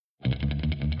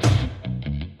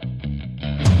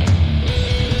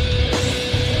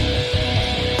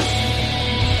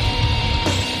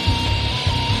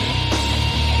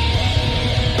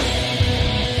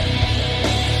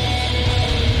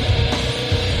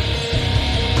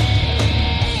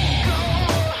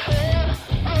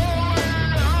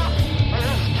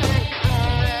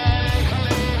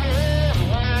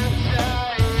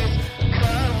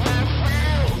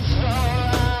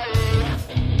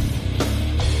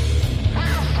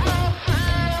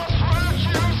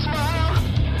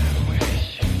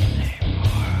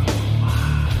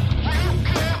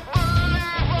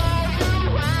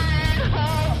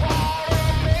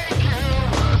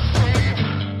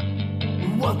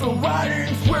the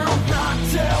writings will not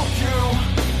tell you.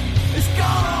 It's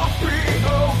gonna be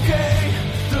okay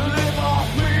to live off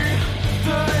me,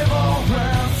 to live on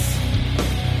rest.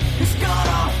 It's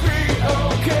gonna be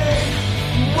okay.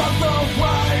 What the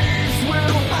writings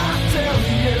will not tell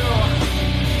you.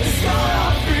 It's gonna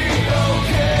be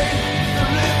okay to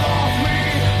live off me,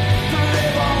 to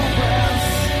live on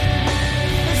rest.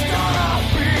 It's gonna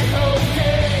be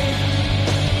okay.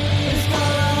 It's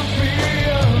gonna be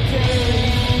okay.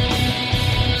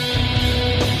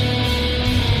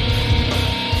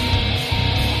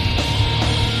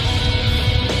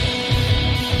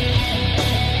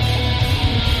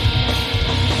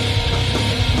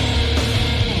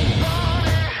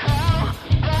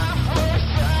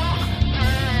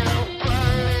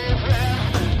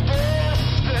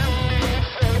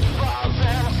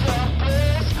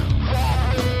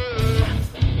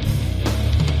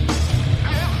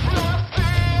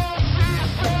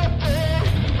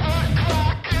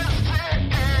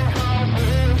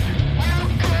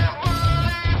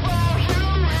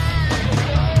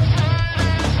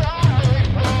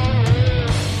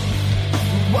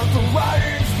 What the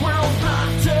writings will not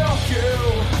tell you.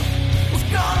 It's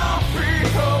gonna be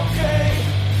okay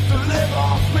to live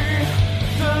off me,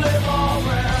 to live on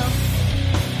rest.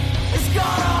 It's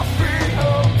gonna be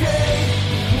okay.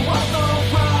 What the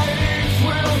writings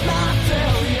will not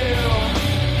tell you.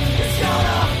 It's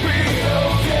gonna be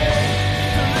okay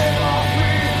to live off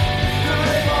me, to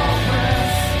live on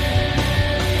rest.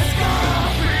 It's gonna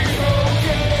be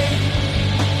okay.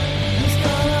 It's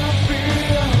gonna be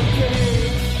okay.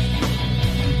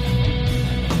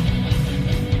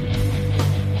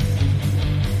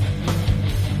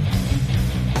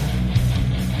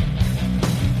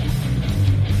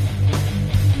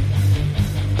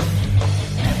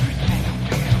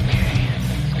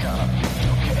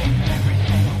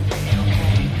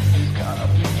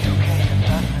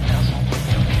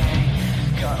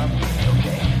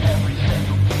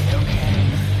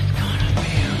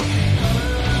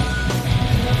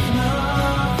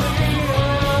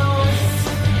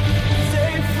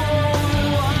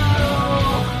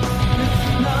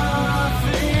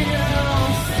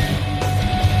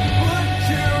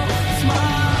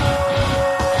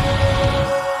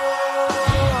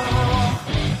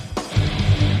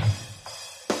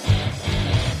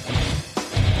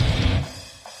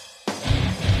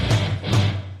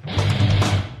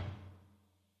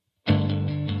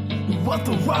 What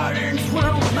the writings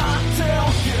will